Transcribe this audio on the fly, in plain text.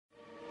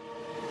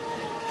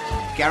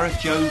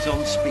Gareth Jones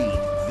On Speed,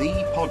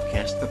 the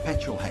podcast for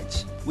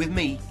petrolheads. With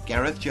me,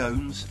 Gareth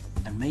Jones.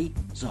 And me,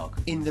 Zog.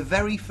 In the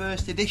very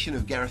first edition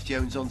of Gareth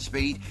Jones On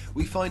Speed,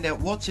 we find out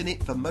what's in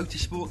it for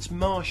motorsports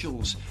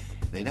marshals.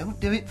 They don't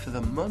do it for the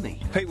money.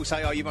 People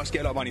say, oh, you must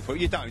get a lot of money for it.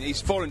 You don't.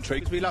 It's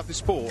voluntary because we love the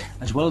sport.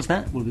 As well as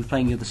that, we'll be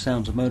playing you the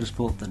sounds of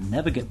motorsport that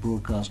never get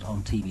broadcast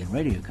on TV and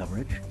radio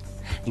coverage,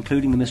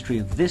 including the mystery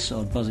of this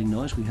odd buzzing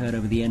noise we heard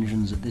over the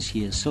engines at this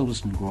year's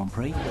Silverstone Grand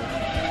Prix.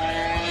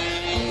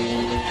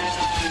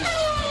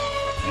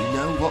 You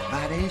know what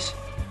that is?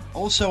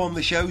 Also on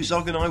the show,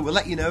 Zog and I will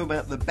let you know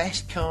about the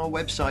best car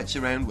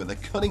websites around with a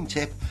cunning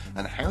tip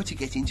and how to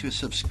get into a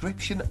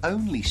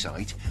subscription-only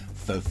site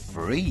for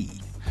free.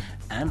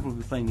 And we'll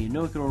be playing the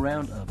inaugural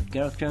round of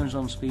Gareth Jones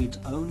On Speed's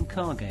own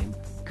car game,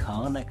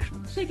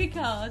 Carnections. Pick a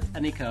card.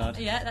 Any card.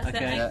 Yeah, that's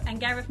okay. it. Yeah. And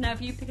Gareth, now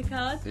if you pick a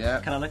card. Yeah.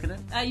 Can I look at it?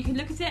 You can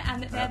look at it,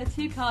 and they're the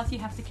two cards you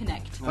have to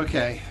connect.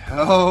 Okay.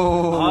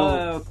 Oh.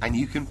 Oh. And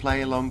you can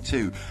play along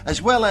too,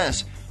 as well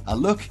as a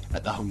look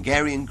at the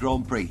Hungarian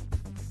Grand Prix.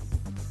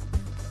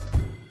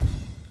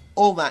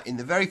 All that in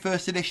the very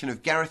first edition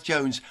of Gareth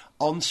Jones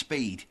On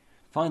Speed.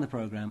 Find the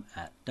programme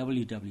at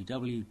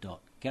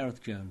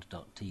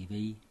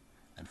www.garethjones.tv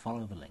and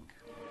follow the link.